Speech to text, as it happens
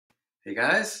Hey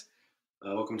guys,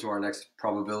 welcome to our next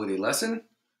probability lesson.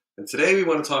 And today we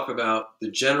want to talk about the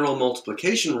general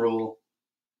multiplication rule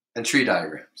and tree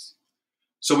diagrams.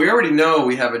 So we already know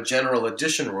we have a general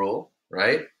addition rule,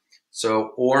 right?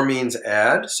 So OR means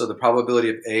add, so the probability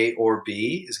of A or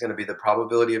B is going to be the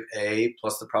probability of A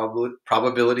plus the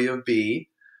probability of B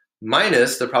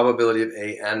minus the probability of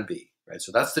A and B, right?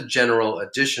 So that's the general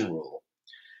addition rule.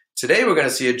 Today we're going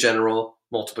to see a general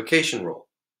multiplication rule.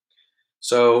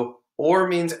 So OR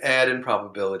means add in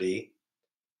probability.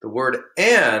 The word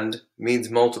AND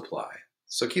means multiply.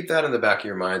 So keep that in the back of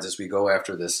your minds as we go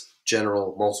after this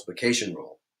general multiplication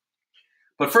rule.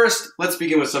 But first, let's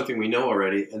begin with something we know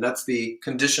already, and that's the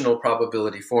conditional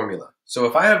probability formula. So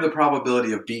if I have the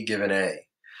probability of B given A,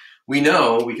 we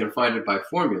know we can find it by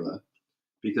formula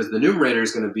because the numerator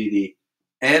is going to be the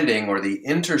ANDing or the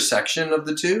intersection of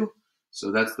the two.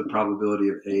 So that's the probability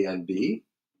of A and B.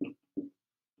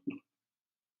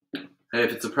 And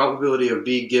if it's the probability of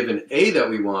B given A that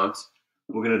we want,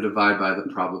 we're going to divide by the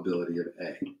probability of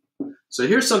A. So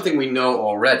here's something we know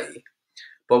already.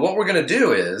 But what we're going to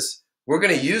do is we're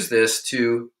going to use this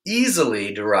to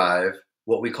easily derive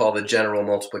what we call the general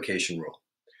multiplication rule.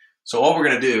 So all we're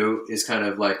going to do is kind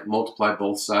of like multiply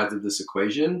both sides of this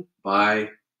equation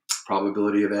by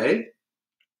probability of A.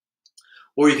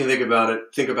 Or you can think about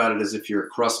it as if you're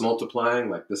cross multiplying,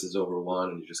 like this is over 1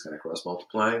 and you're just kind of cross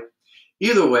multiplying.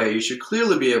 Either way, you should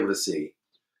clearly be able to see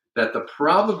that the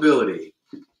probability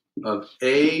of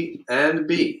A and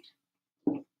B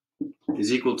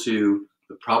is equal to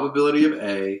the probability of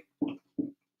A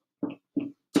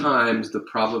times the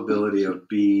probability of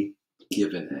B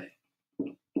given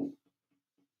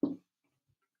A.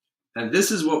 And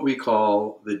this is what we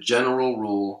call the general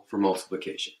rule for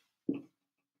multiplication.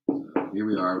 So here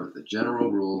we are with the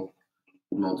general rule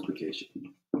for multiplication.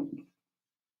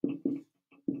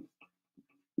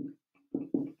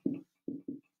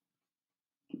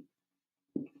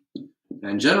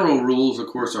 And general rules, of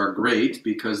course, are great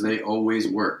because they always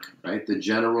work, right? The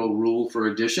general rule for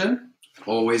addition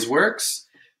always works.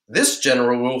 This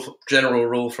general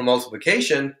rule for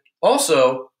multiplication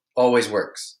also always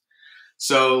works.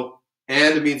 So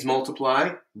AND means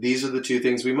multiply. These are the two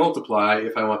things we multiply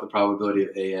if I want the probability of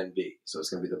A and B. So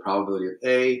it's going to be the probability of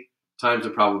A times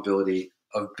the probability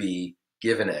of B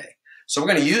given A. So we're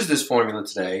going to use this formula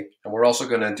today, and we're also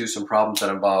going to do some problems that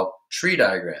involve tree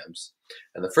diagrams.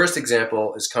 And the first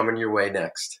example is coming your way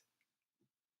next.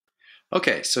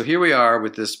 Okay, so here we are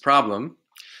with this problem.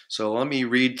 So let me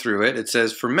read through it. It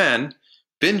says, for men,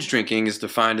 binge drinking is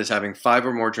defined as having 5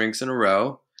 or more drinks in a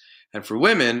row, and for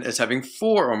women, as having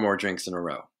 4 or more drinks in a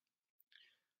row.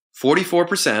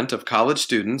 44% of college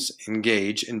students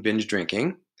engage in binge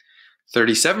drinking,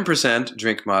 37%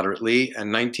 drink moderately,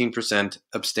 and 19%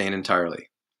 abstain entirely.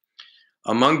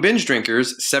 Among binge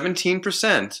drinkers,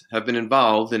 17% have been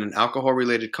involved in an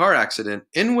alcohol-related car accident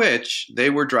in which they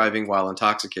were driving while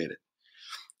intoxicated.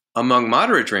 Among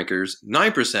moderate drinkers,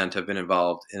 9% have been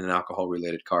involved in an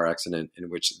alcohol-related car accident in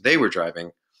which they were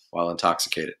driving while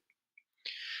intoxicated.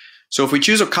 So if we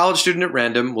choose a college student at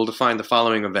random, we'll define the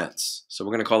following events. So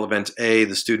we're going to call event A,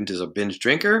 the student is a binge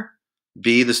drinker.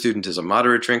 B, the student is a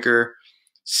moderate drinker.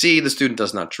 C, the student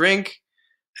does not drink.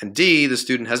 And D, the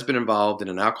student has been involved in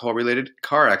an alcohol-related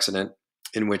car accident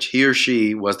in which he or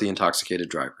she was the intoxicated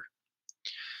driver.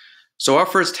 So our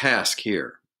first task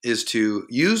here is to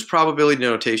use probability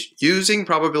notation, using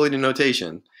probability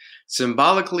notation,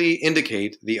 symbolically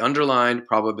indicate the underlined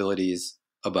probabilities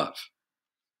above.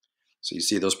 So you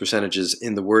see those percentages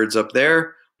in the words up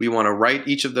there. We want to write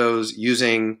each of those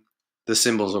using the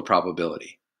symbols of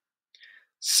probability.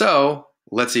 So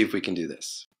let's see if we can do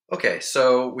this. Okay,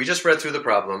 so we just read through the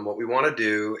problem. What we want to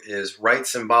do is write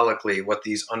symbolically what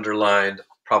these underlined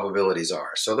probabilities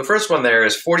are. So the first one there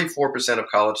is 44% of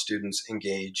college students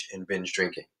engage in binge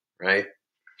drinking, right?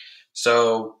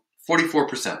 So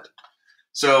 44%.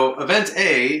 So event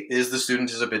A is the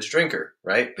student is a binge drinker,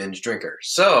 right? Binge drinker.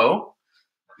 So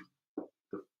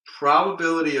the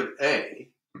probability of A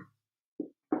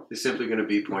is simply going to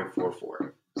be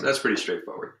 0.44. So that's pretty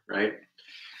straightforward, right?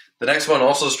 The next one,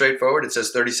 also straightforward. It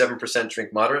says 37%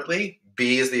 drink moderately.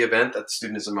 B is the event that the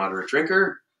student is a moderate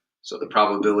drinker. So the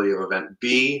probability of event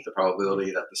B, the probability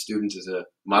that the student is a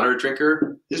moderate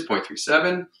drinker, is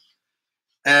 0.37.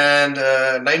 And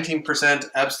 19%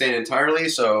 abstain entirely.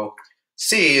 So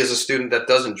C is a student that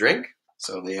doesn't drink.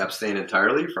 So they abstain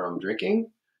entirely from drinking.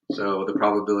 So the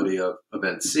probability of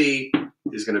event C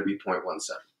is going to be 0.17.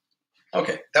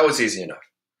 Okay, that was easy enough.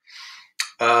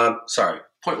 Sorry,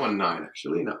 0.19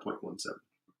 actually, not 0.17.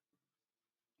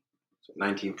 So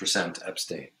 19%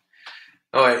 abstain.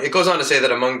 All right, it goes on to say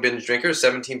that among binge drinkers,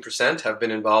 17% have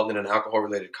been involved in an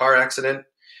alcohol-related car accident.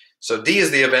 So D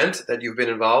is the event that you've been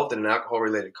involved in an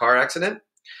alcohol-related car accident.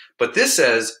 But this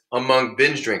says among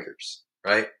binge drinkers,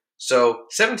 right? So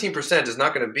 17% is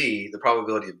not going to be the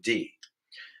probability of D.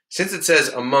 Since it says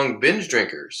among binge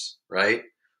drinkers, right,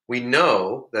 we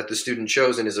know that the student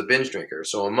chosen is a binge drinker.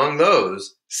 So among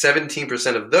those,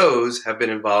 17% of those have been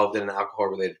involved in an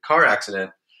alcohol-related car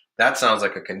accident. That sounds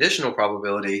like a conditional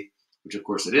probability, which of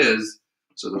course it is.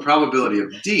 So the probability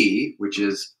of D, which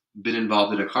is been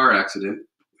involved in a car accident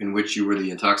in which you were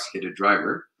the intoxicated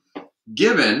driver,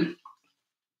 given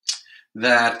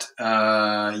that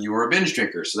you were a binge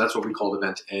drinker. So that's what we called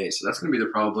event A. So that's going to be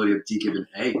the probability of D given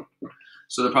A.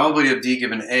 So the probability of D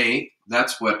given A,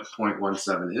 that's what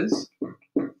 0.17 is.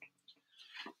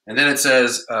 And then it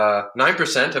says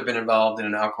 9% have been involved in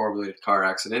an alcohol-related car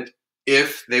accident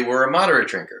if they were a moderate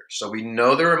drinker. So we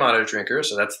know they're a moderate drinker,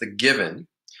 so that's the given.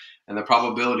 And the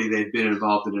probability they've been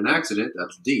involved in an accident,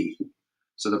 that's D.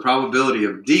 So the probability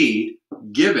of D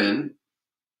given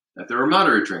that they're a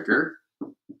moderate drinker,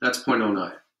 that's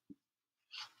 0.09.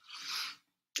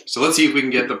 So let's see if we can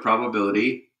get the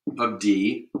probability of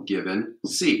D given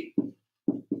C.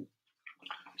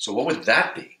 So what would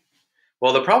that be?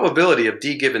 Well, the probability of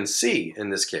D given C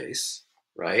in this case,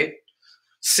 right?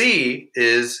 C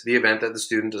is the event that the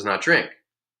student does not drink.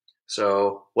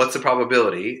 So what's the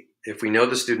probability, if we know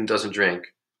the student doesn't drink,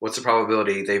 what's the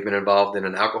probability they've been involved in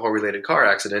an alcohol-related car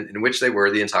accident in which they were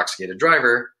the intoxicated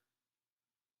driver?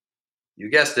 You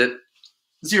guessed it,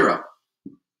 0,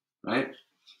 right?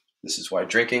 This is why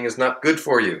drinking is not good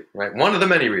for you, right? One of the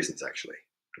many reasons, actually,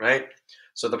 right?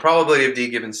 So the probability of D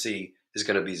given C is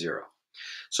going to be 0.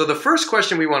 So the first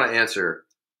question we want to answer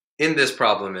in this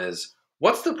problem is,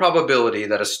 what's the probability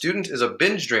that a student is a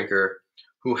binge drinker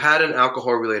who had an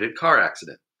alcohol-related car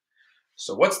accident?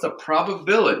 So what's the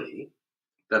probability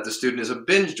that the student is a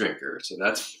binge drinker? So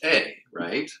that's A,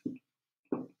 right?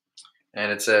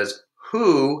 And it says,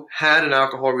 who had an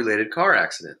alcohol-related car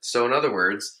accident? So in other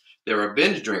words, they're a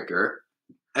binge drinker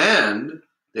and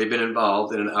they've been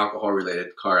involved in an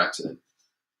alcohol-related car accident.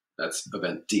 That's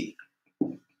event D.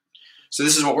 So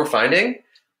this is what we're finding.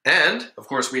 And of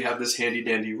course, we have this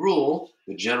handy-dandy rule,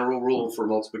 the general rule for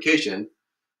multiplication.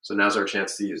 So now's our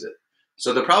chance to use it.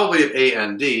 So the probability of A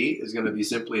and D is going to be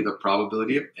simply the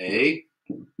probability of A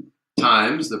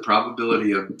times the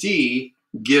probability of D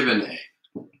given A.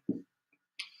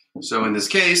 So in this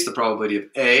case, the probability of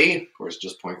A, of course,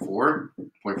 just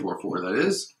 0.44 that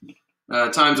is,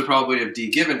 times the probability of D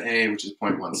given A, which is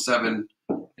 0.17.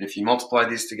 And if you multiply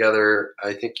these together,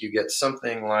 I think you get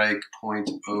something like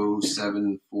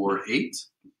 0.0748,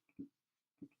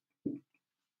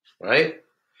 right?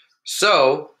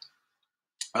 So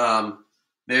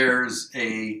there's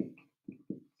a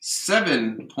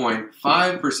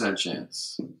 7.5%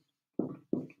 chance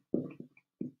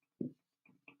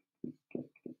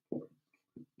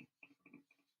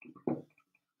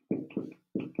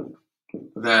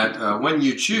that when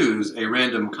you choose a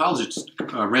random college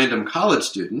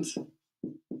student,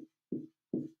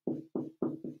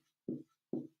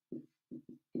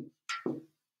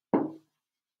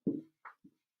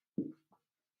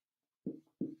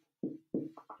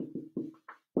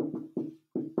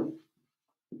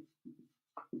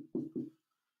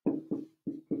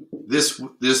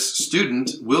 this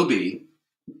student will be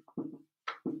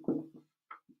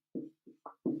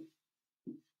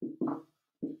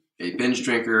a binge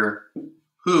drinker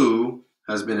who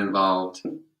has been involved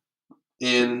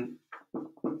in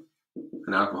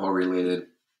an alcohol-related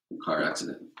car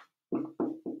accident.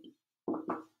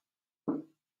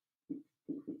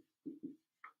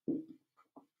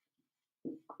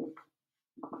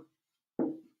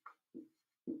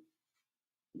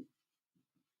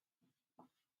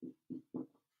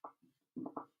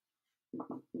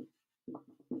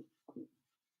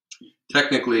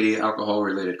 Technically,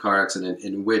 alcohol-related car accident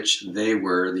in which they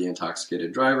were the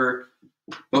intoxicated driver,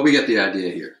 but we get the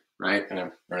idea here, right? And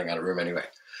I'm running out of room anyway.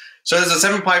 So there's a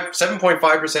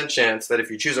 7.5% chance that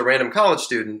if you choose a random college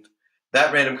student,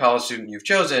 that random college student you've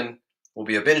chosen will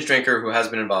be a binge drinker who has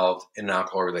been involved in an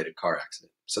alcohol-related car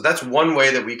accident. So that's one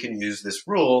way that we can use this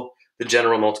rule, the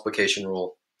general multiplication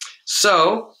rule.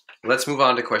 So let's move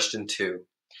on to question 2.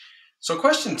 So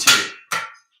question 2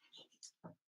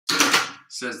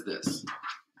 says this.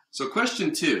 So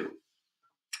question 2,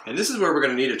 and this is where we're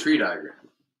going to need a tree diagram.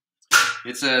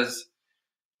 It says,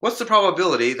 what's the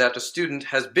probability that the student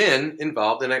has been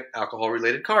involved in an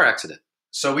alcohol-related car accident?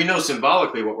 So we know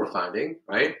symbolically what we're finding,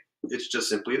 right? It's just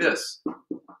simply this.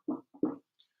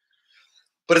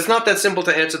 But it's not that simple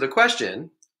to answer the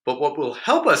question But what will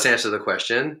help us answer the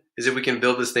question is if we can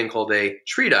build this thing called a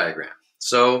tree diagram.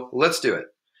 So let's do it.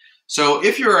 So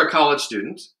if you're a college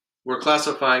student, we're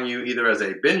classifying you either as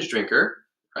a binge drinker,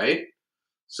 right?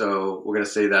 So we're going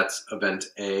to say that's event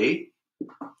A.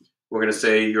 We're going to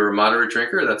say you're a moderate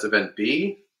drinker, that's event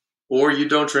B. Or you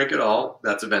don't drink at all,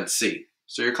 that's event C.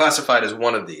 So you're classified as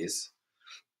one of these.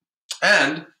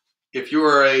 And if you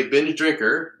are a binge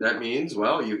drinker, that means,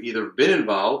 well, you've either been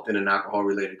involved in an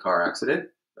alcohol-related car accident,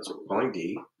 that's what we're calling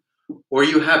D, or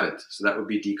you haven't, so that would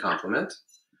be D complement.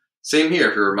 Same here,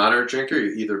 if you're a moderate drinker,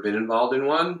 you've either been involved in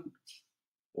one,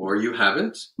 or you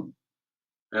haven't.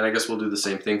 And I guess we'll do the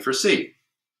same thing for C.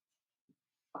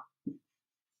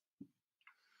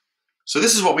 So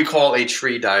this is what we call a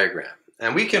tree diagram.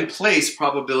 And we can place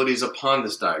probabilities upon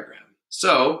this diagram.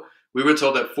 So we were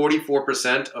told that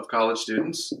 44% of college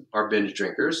students are binge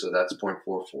drinkers, so that's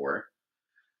 0.44.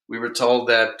 We were told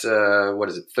that,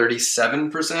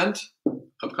 37%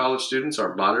 of college students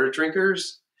are moderate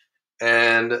drinkers,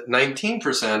 and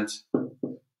 19%,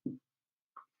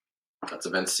 that's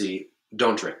event C,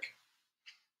 don't drink.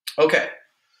 Okay,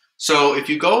 so if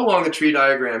you go along the tree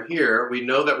diagram here, we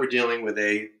know that we're dealing with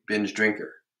a binge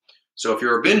drinker. So if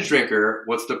you're a binge drinker,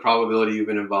 what's the probability you've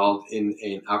been involved in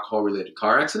an alcohol-related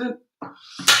car accident?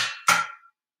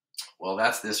 Well,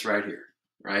 that's this right here,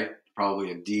 right?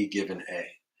 Probability of D given A.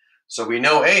 So we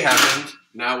know A happened.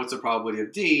 Now what's the probability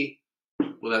of D?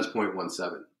 Well, that's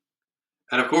 0.17.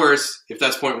 And of course, if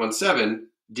that's 0.17,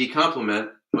 D complement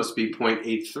must be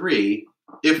 0.83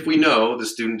 if we know the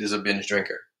student is a binge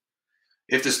drinker.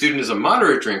 If the student is a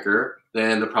moderate drinker,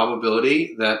 then the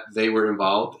probability that they were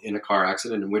involved in a car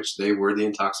accident in which they were the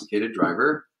intoxicated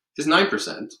driver is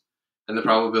 9%. And the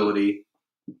probability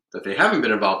that they haven't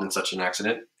been involved in such an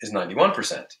accident is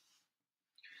 91%.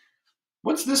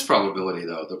 What's this probability,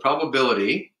 though? The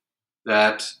probability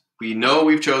that we know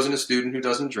we've chosen a student who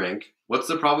doesn't drink. What's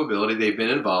the probability they've been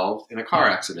involved in a car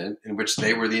accident in which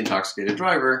they were the intoxicated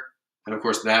driver? And of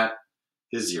course, that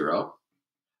is 0.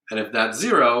 And if that's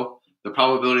 0, the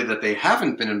probability that they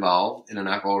haven't been involved in an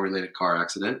alcohol-related car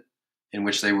accident in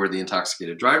which they were the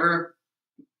intoxicated driver,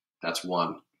 that's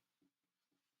 1.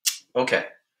 Okay.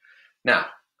 Now,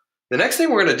 the next thing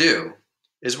we're going to do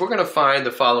is we're going to find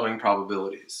the following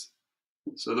probabilities.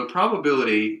 So the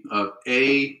probability of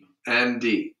A and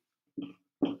D.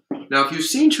 Now, if you've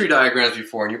seen tree diagrams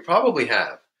before, and you probably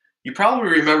have, you probably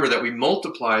remember that we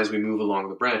multiply as we move along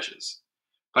the branches.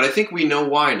 But I think we know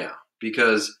why now,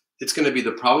 because it's going to be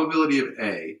the probability of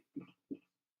A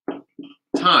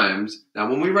times, now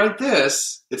when we write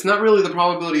this, it's not really the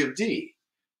probability of D.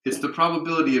 It's the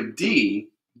probability of D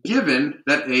given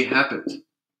that A happened,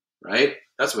 right?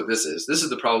 That's what this is. This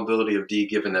is the probability of D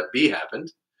given that B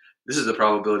happened. This is the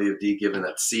probability of D given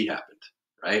that C happened,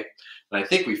 right? And I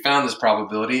think we found this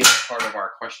probability as part of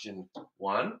our question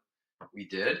 1. We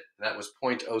did. That was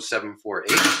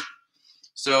 0.0748.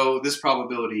 So this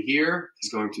probability here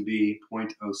is going to be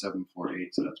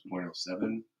 0.0748. So that's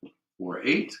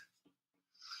 0.0748.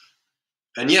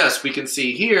 And yes, we can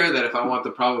see here that if I want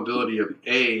the probability of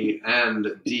A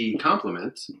and D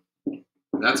complement,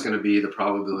 that's going to be the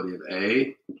probability of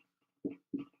A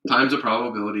times the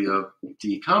probability of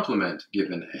D complement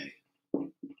given A.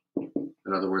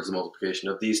 In other words, the multiplication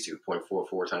of these two,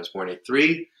 0.44 times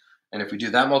 0.83. And if we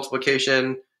do that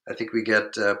multiplication, I think we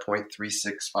get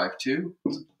 0.3652, something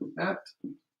like that.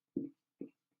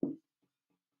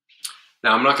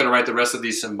 Now, I'm not going to write the rest of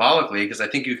these symbolically because I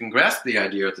think you can grasp the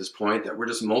idea at this point that we're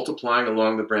just multiplying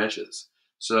along the branches.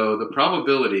 So the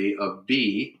probability of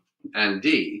B and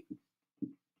D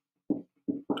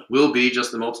will be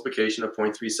just the multiplication of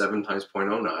 0.37 times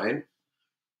 0.09.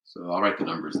 So I'll write the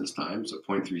numbers this time. So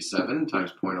 0.37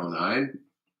 times 0.09.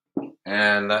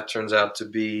 And that turns out to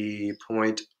be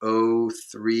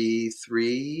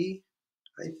 0.033,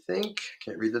 I think.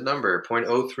 Can't read the number.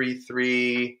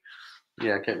 0.033.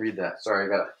 Yeah, I can't read that. Sorry, I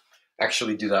got to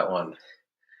actually do that one.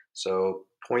 So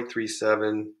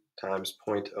 0.37 times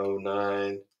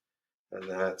 0.09, and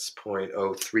that's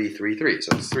 0.0333.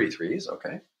 So it's 3 threes,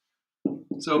 okay.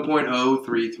 So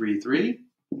 0.0333.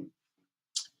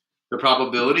 The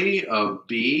probability of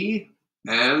B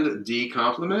and D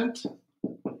complement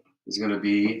is going to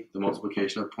be the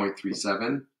multiplication of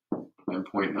 0.37 and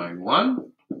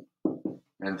 0.91.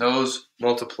 And those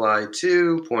multiply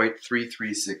to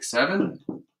 0.3367.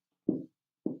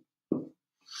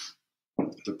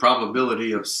 The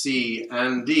probability of C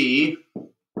and D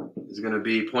is going to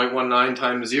be 0.19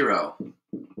 times 0.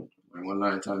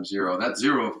 0.19 times 0. That's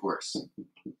 0, of course.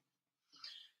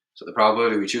 So the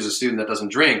probability we choose a student that doesn't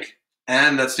drink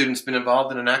and that student's been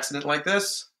involved in an accident like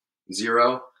this,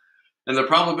 0. And the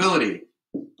probability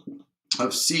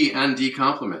of C and D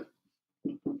complement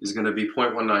is going to be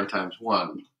 0.19 times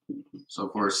 1. So,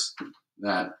 of course,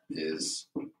 that is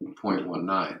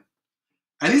 0.19.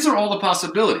 And these are all the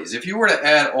possibilities. If you were to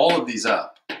add all of these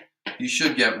up, you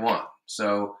should get 1.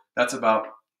 So that's about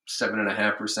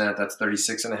 7.5%. That's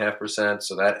 36.5%.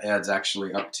 So that adds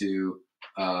actually up to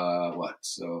what?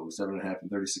 So 7.5 and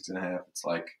 36.5. It's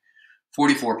like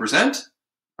 44%,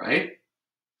 right?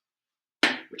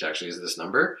 Which actually is this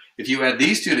number. If you add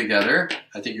these two together,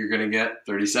 I think you're going to get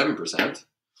 37%.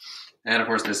 And of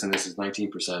course, this and this is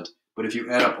 19%. But if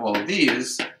you add up all of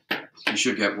these, you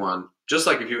should get 1. Just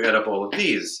like if you add up all of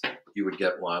these, you would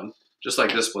get 1. Just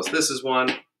like this plus this is 1,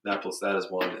 that plus that is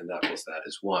 1, and that plus that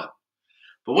is 1.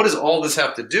 But what does all this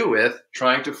have to do with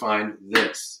trying to find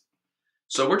this?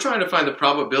 So we're trying to find the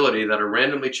probability that a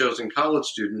randomly chosen college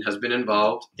student has been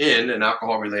involved in an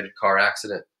alcohol-related car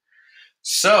accident.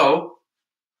 So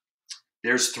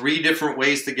there's 3 different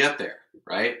ways to get there,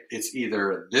 right? It's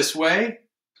either this way,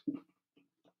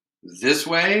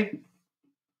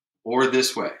 or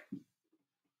this way.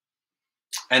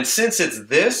 And since it's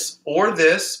this, or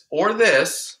this, or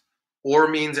this, or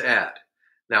means add.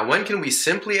 Now, when can we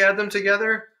simply add them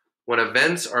together? When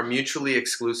events are mutually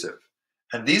exclusive.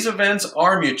 And these events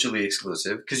are mutually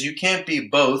exclusive because you can't be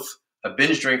both a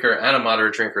binge drinker and a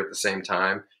moderate drinker at the same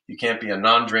time. You can't be a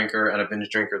non-drinker and a binge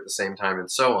drinker at the same time,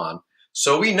 and so on.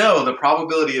 So we know the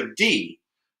probability of D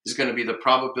is going to be the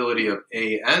probability of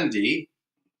A and D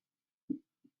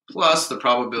plus the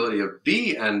probability of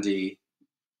B and D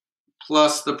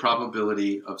plus the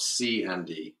probability of C and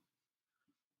D.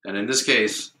 And in this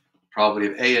case,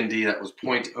 probability of A and D, that was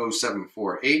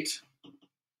 0.0748.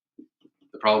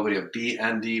 The probability of B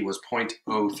and D was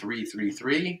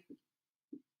 0.0333.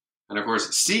 And of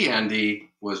course, C and D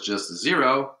was just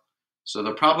 0. So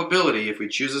the probability, if we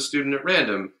choose a student at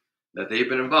random, that they've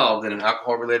been involved in an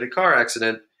alcohol-related car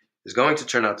accident is going to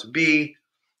turn out to be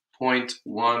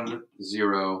 0.1081.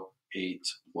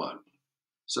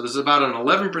 So there's about an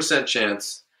 11%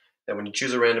 chance that when you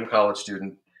choose a random college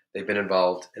student, they've been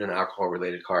involved in an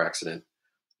alcohol-related car accident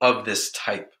of this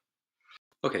type.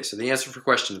 Okay, so the answer for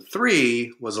question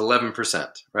 3 was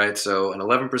 11%, right? So an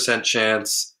 11%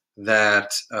 chance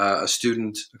that a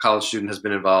college student has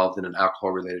been involved in an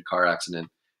alcohol-related car accident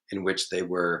in which they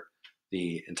were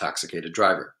the intoxicated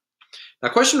driver. Now,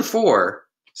 question 4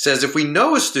 says if we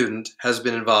know a student has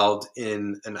been involved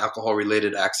in an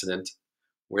alcohol-related accident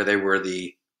where they were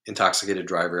the intoxicated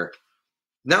driver,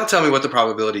 now tell me what the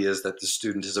probability is that the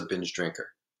student is a binge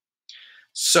drinker.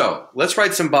 So let's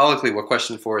write symbolically what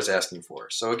question 4 is asking for.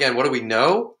 So again, what do we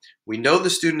know? We know the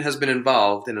student has been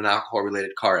involved in an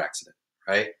alcohol-related car accident,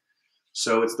 right?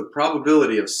 So it's the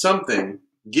probability of something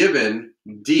given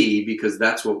D because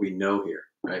that's what we know here,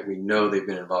 right? We know they've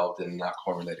been involved in an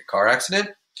alcohol-related car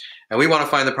accident. And we want to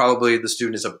find the probability the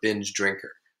student is a binge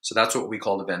drinker. So that's what we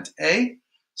called event A.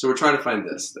 So we're trying to find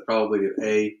this, the probability of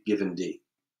A given D.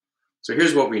 So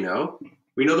here's what we know.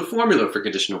 We know the formula for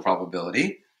conditional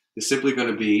probability is simply going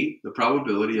to be the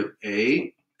probability of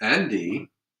A and D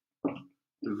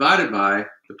divided by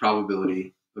the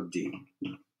probability of D.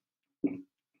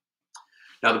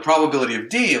 Now the probability of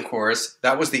D, of course,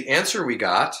 that was the answer we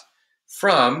got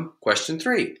from question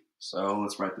 3. So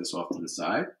let's write this off to the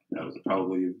side. That was the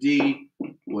probability of D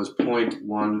was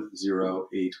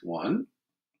 0.1081.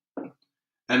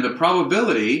 And the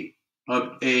probability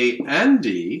of A and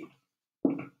D,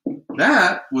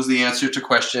 that was the answer to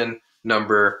question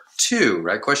number 2,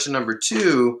 right? Question number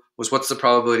 2 was what's the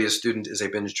probability a student is a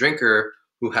binge drinker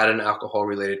who had an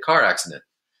alcohol-related car accident?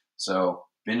 So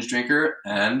binge drinker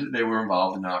and they were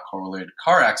involved in an alcohol-related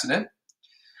car accident.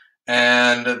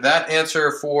 And that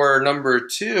answer for number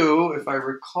 2, if I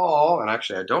recall, and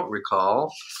actually I don't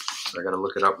recall, so I got to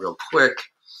look it up real quick.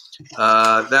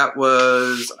 That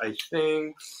was, I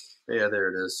think, yeah,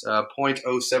 there it is,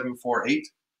 0.0748.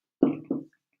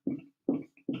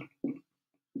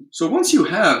 So once you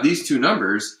have these two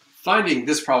numbers, finding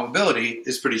this probability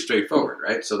is pretty straightforward,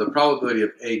 right? So the probability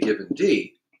of A given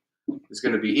D is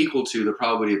going to be equal to the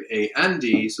probability of A and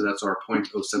D, so that's our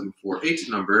 0.0748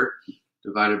 number,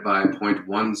 divided by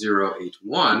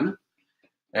 0.1081.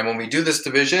 And when we do this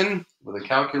division with a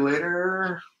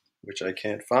calculator, which I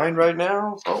can't find right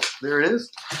now. Oh, there it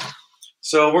is.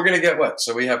 So we're going to get what?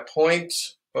 So we have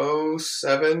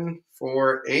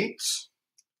 0.0748.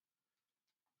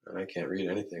 And I can't read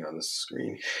anything on this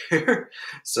screen here.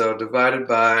 So divided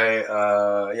by,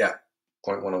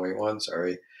 0.1081,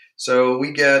 sorry. So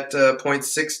we get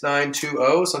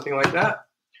 0.6920, something like that.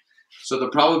 So the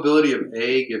probability of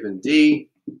A given D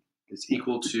is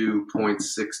equal to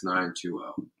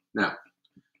 0.6920. Now,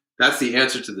 that's the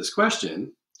answer to this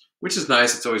question. which is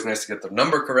nice. It's always nice to get the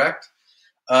number correct.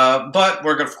 But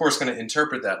we're, of course, going to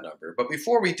interpret that number. But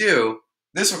before we do,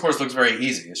 this, of course, looks very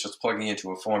easy. It's just plugging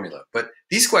into a formula. But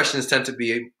these questions tend to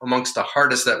be amongst the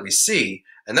hardest that we see.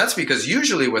 And that's because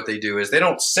usually what they do is they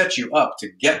don't set you up to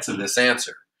get to this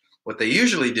answer. What they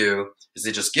usually do is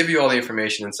they just give you all the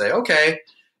information and say, okay,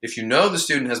 if you know the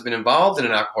student has been involved in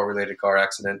an alcohol-related car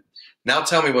accident, now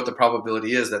tell me what the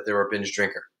probability is that they're a binge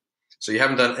drinker. So you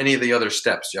haven't done any of the other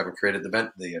steps. You haven't created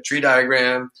the tree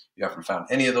diagram. You haven't found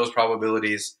any of those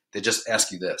probabilities. They just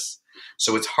ask you this.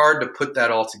 So it's hard to put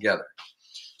that all together.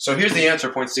 So here's the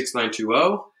answer,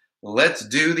 0.6920. Let's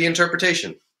do the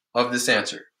interpretation of this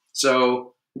answer.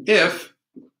 So if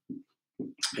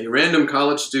a random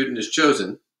college student is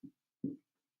chosen,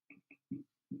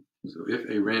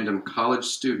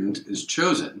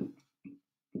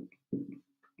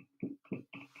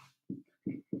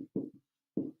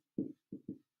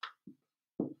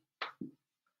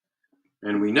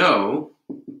 and we know,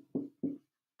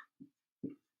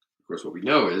 of course, what we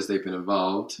know is they've been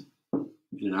involved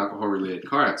in an alcohol-related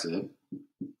car accident,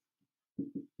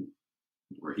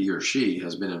 or he or she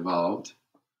has been involved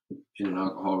in an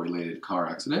alcohol-related car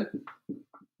accident.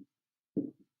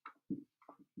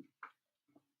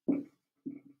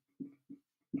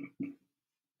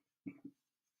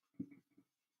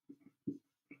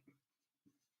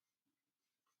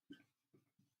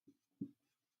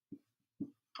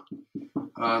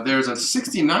 There's a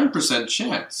 69%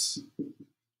 chance.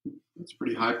 That's a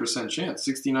pretty high percent chance,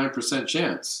 69%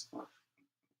 chance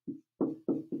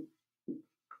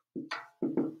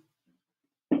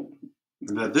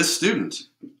that this student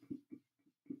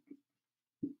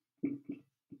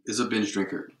is a binge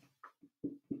drinker.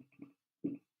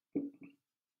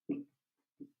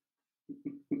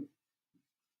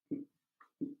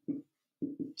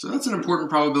 So that's an important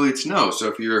probability to know. So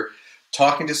if you're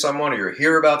talking to someone or you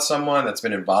hear about someone that's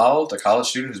been involved, a college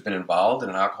student who's been involved in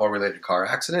an alcohol-related car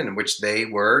accident in which they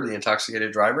were the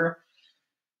intoxicated driver,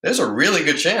 there's a really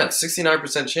good chance,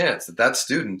 69% chance, that that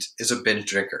student is a binge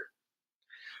drinker.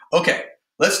 Okay,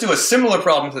 let's do a similar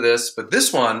problem to this, but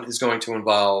this one is going to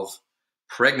involve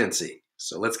pregnancy.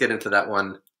 So let's get into that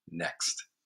one next.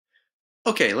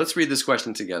 Okay, let's read this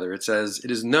question together. It says, it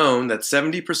is known that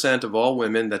 70% of all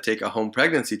women that take a home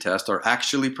pregnancy test are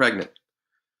actually pregnant.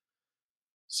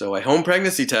 So a home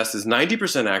pregnancy test is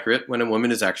 90% accurate when a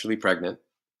woman is actually pregnant.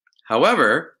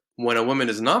 However, when a woman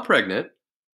is not pregnant,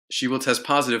 she will test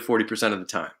positive 40% of the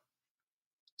time.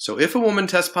 So if a woman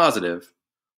tests positive,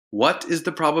 what is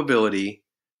the probability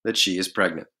that she is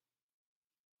pregnant?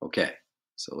 Okay,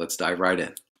 so let's dive right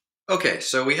in. Okay,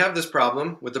 so we have this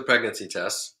problem with the pregnancy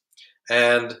tests,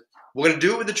 and we're going to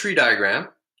do it with the tree diagram.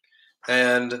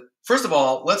 And first of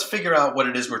all, let's figure out what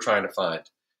it is we're trying to find.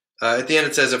 At the end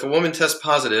it says, if a woman tests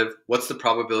positive, what's the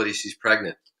probability she's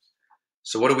pregnant?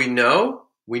 So what do we know?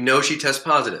 We know she tests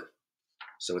positive.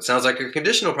 So it sounds like a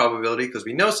conditional probability because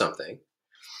we know something.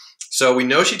 So we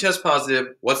know she tests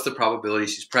positive. What's the probability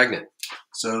she's pregnant?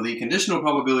 So the conditional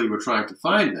probability we're trying to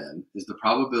find then is the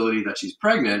probability that she's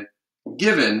pregnant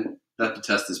given that the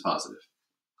test is positive.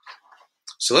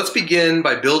 So let's begin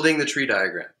by building the tree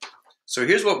diagram. So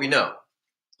here's what we know.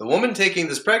 The woman taking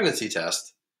this pregnancy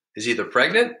test is either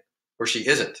pregnant or she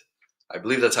isn't. I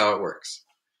believe that's how it works.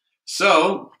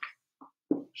 So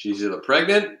she's either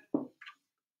pregnant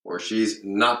or she's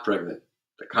not pregnant,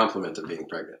 the complement of being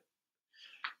pregnant.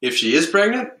 If she is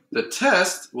pregnant, the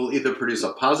test will either produce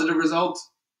a positive result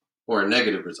or a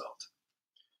negative result.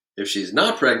 If she's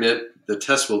not pregnant, the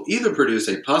test will either produce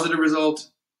a positive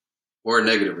result or a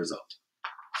negative result.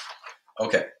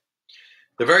 Okay.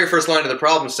 The very first line of the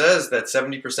problem says that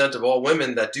 70% of all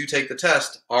women that do take the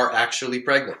test are actually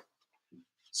pregnant.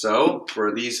 So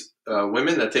for these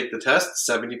women that take the test,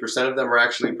 70% of them are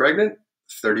actually pregnant,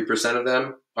 30% of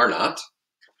them are not.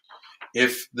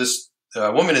 If this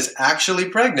woman is actually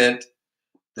pregnant,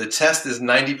 the test is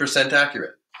 90%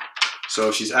 accurate. So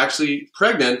if she's actually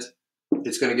pregnant,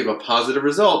 it's going to give a positive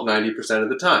result 90% of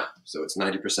the time. So it's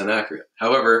 90% accurate.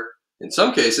 However, in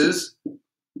some cases,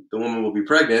 the woman will be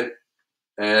pregnant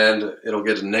and it'll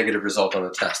get a negative result on the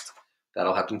test.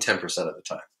 That'll happen 10% of the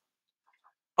time.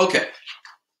 Okay.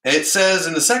 It says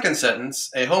in the second sentence,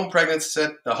 a home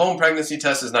pregnancy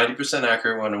test is 90%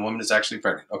 accurate when a woman is actually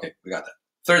pregnant. Okay, we got that.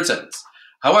 Third sentence.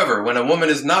 However, when a woman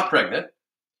is not pregnant,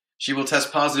 she will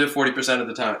test positive 40% of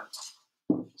the time.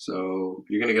 So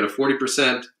you're going to get a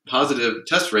 40% positive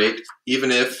test rate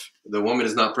even if the woman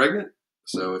is not pregnant.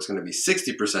 So it's going to be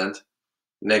 60%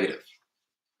 negative.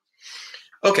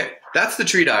 Okay, that's the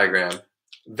tree diagram.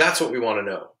 That's what we want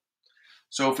to know.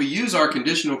 So if we use our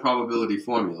conditional probability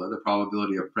formula, the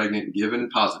probability of pregnant given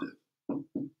positive,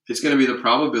 it's going to be the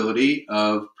probability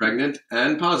of pregnant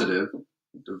and positive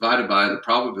divided by the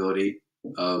probability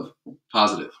of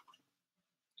positive.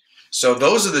 So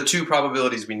those are the two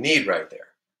probabilities we need right there.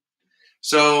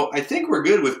 So I think we're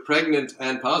good with pregnant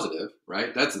and positive,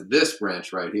 right? That's this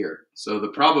branch right here. So the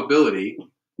probability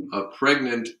of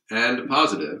pregnant and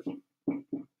positive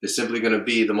is simply going to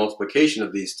be the multiplication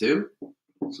of these two.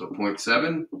 So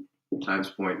 0.7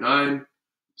 times 0.9.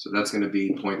 So that's going to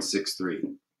be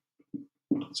 0.63.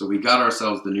 So we got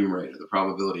ourselves the numerator, the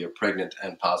probability of pregnant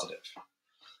and positive.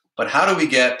 But how do we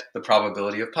get the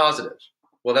probability of positive?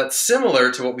 Well, that's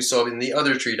similar to what we saw in the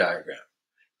other tree diagram,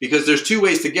 because there's two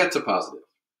ways to get to positive.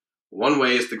 One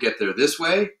way is to get there this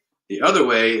way. The other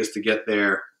way is to get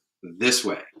there this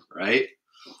way, right?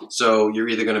 So you're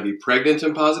either going to be pregnant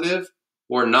and positive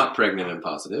or not pregnant and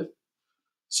positive.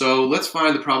 So let's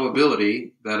find the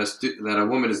probability that a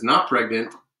woman is not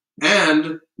pregnant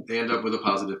and they end up with a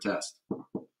positive test.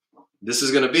 This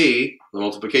is going to be the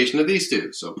multiplication of these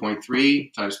two. So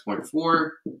 0.3 times 0.4.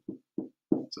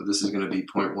 So this is going to be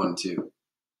 0.12.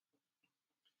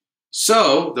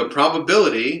 So the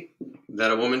probability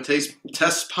that a woman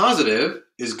tests positive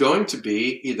is going to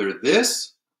be either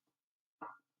this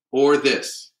or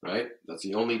this, right? That's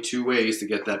the only two ways to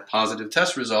get that positive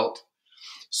test result.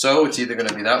 So it's either going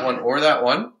to be that one or that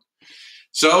one.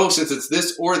 So since it's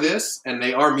this or this, and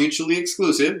they are mutually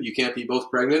exclusive, you can't be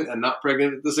both pregnant and not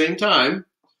pregnant at the same time,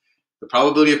 the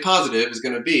probability of positive is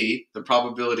going to be the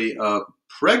probability of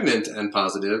pregnant and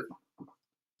positive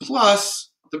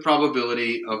plus the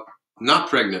probability of not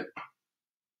pregnant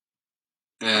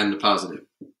and positive.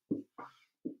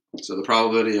 So the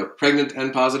probability of pregnant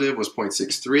and positive was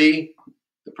 0.63.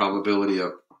 The probability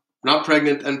of not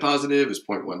pregnant and positive is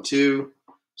 0.12.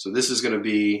 So this is going to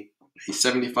be a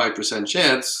 75%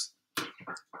 chance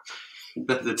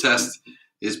that the test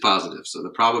is positive. So the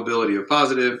probability of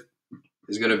positive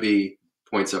is going to be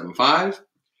 0.75.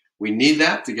 We need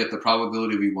that to get the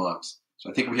probability we want. So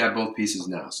I think we have both pieces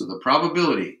now. So the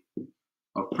probability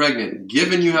of pregnant,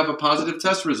 given you have a positive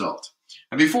test result.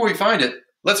 And before we find it,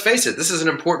 let's face it, this is an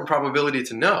important probability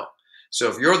to know. So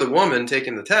if you're the woman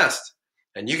taking the test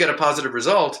and you get a positive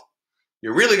result,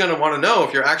 you're really going to want to know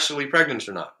if you're actually pregnant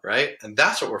or not, right? And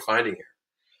that's what we're finding here.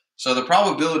 So the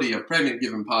probability of pregnant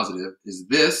given positive is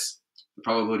this, the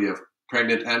probability of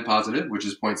pregnant and positive, which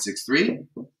is 0.63,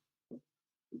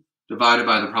 divided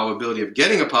by the probability of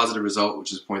getting a positive result,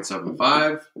 which is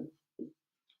 0.75.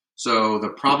 So the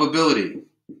probability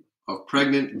of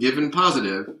pregnant given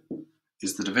positive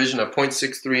is the division of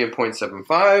 0.63 and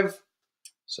 0.75.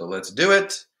 So let's do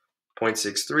it.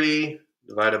 0.63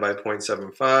 divided by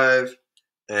 0.75,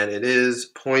 and it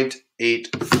is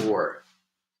 0.84.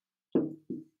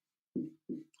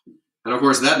 And of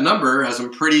course, that number has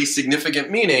some pretty significant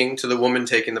meaning to the woman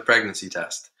taking the pregnancy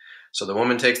test. So the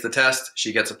woman takes the test,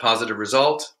 she gets a positive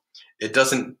result. It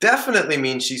doesn't definitely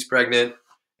mean she's pregnant.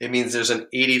 It means there's an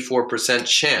 84%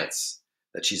 chance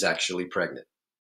that she's actually pregnant.